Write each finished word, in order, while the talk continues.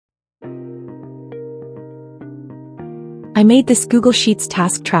I made this Google Sheets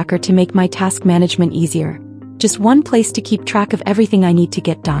task tracker to make my task management easier. Just one place to keep track of everything I need to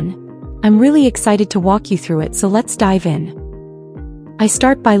get done. I'm really excited to walk you through it, so let's dive in. I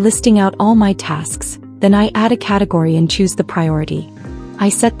start by listing out all my tasks, then I add a category and choose the priority. I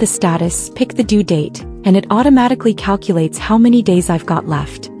set the status, pick the due date, and it automatically calculates how many days I've got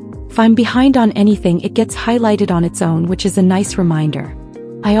left. If I'm behind on anything, it gets highlighted on its own, which is a nice reminder.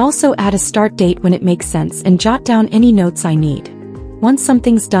 I also add a start date when it makes sense and jot down any notes I need. Once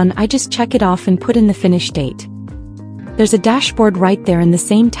something's done, I just check it off and put in the finish date. There's a dashboard right there in the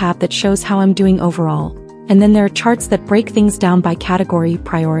same tab that shows how I'm doing overall, and then there are charts that break things down by category,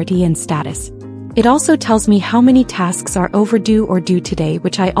 priority, and status. It also tells me how many tasks are overdue or due today,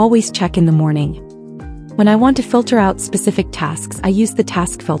 which I always check in the morning. When I want to filter out specific tasks, I use the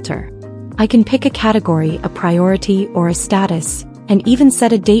task filter. I can pick a category, a priority, or a status, and even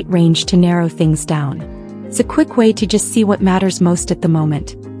set a date range to narrow things down. It's a quick way to just see what matters most at the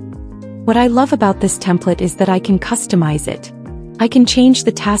moment. What I love about this template is that I can customize it. I can change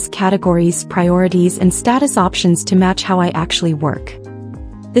the task categories, priorities, and status options to match how I actually work.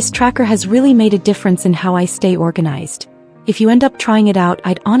 This tracker has really made a difference in how I stay organized. If you end up trying it out,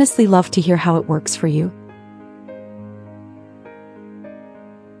 I'd honestly love to hear how it works for you.